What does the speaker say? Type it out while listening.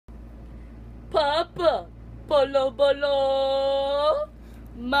Papa, bolo bolo.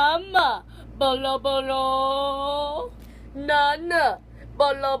 Mama, bolo bolo. Nana,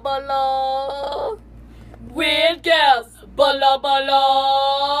 bolo bolo. Wierd Girlz, bolo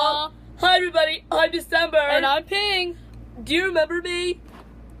bolo. Hi everybody, I'm December. And I'm Ping. Do you remember me?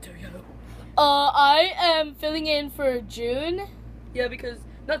 Do you? I am filling in for June. Yeah, because,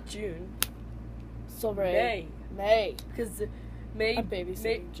 not June. Sorry. May. Because May, I'm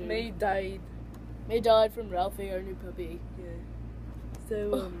babysitting June. May died. May died from Ralphie, our new puppy. Yeah.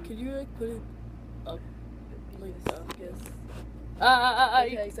 So, Can you like put it up like that? yes.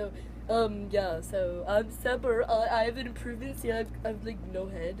 Okay. Okay, so, yeah, so I'm December. I have an improvement. See, I have like no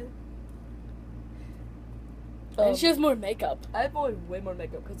head. And she has more makeup. I have way more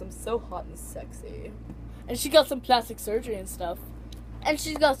makeup because I'm so hot and sexy. And she got some plastic surgery and stuff. And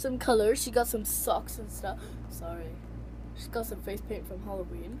she's got some colors. She got some socks and stuff. Sorry. She's got some face paint from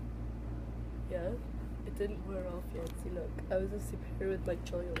Halloween. Yeah, it didn't wear off yet. See, look, I was a superhero with my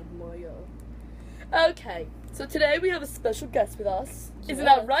child, Maya. Okay, so today we have a special guest with us. Isn't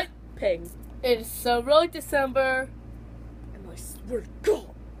that right, Ping? It is so right, December. And I swear to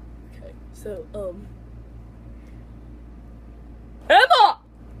God. Okay, so, Emma!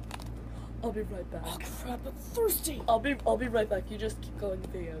 I'll be right back. Oh crap, I'm thirsty. I'll be right back. You just keep going the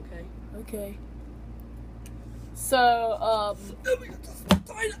video, okay? Okay. So,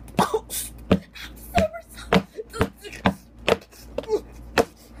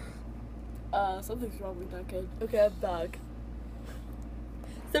 something's wrong with that kid. Okay, I'm back.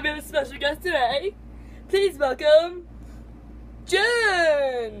 So we have a special guest today. Please welcome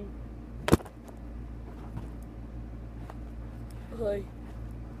Jen. Hi.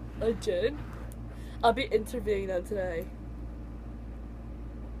 I'm Jen. I'll be interviewing them today.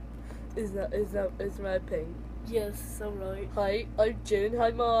 Is my Ping? Yes, so right. Hi, I'm Jen.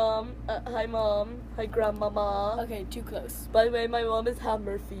 Hi, Mom. Hi, Mom. Hi, Grandmama. Okay, too close. By the way, my mom is Ham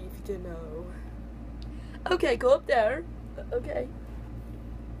Murphy, if you didn't know. Okay, go up there. Okay.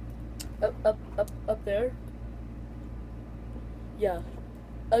 Up there. Yeah.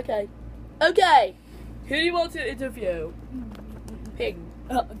 Okay. Okay! Who do you want to interview? Ping.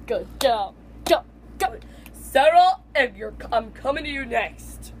 Go, go, go, go. Sarah, and I'm coming to you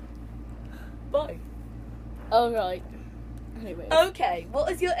next. Bye. Alright. Anyway. Okay,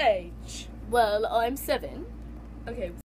 what is your age? Well, I'm 7. Okay.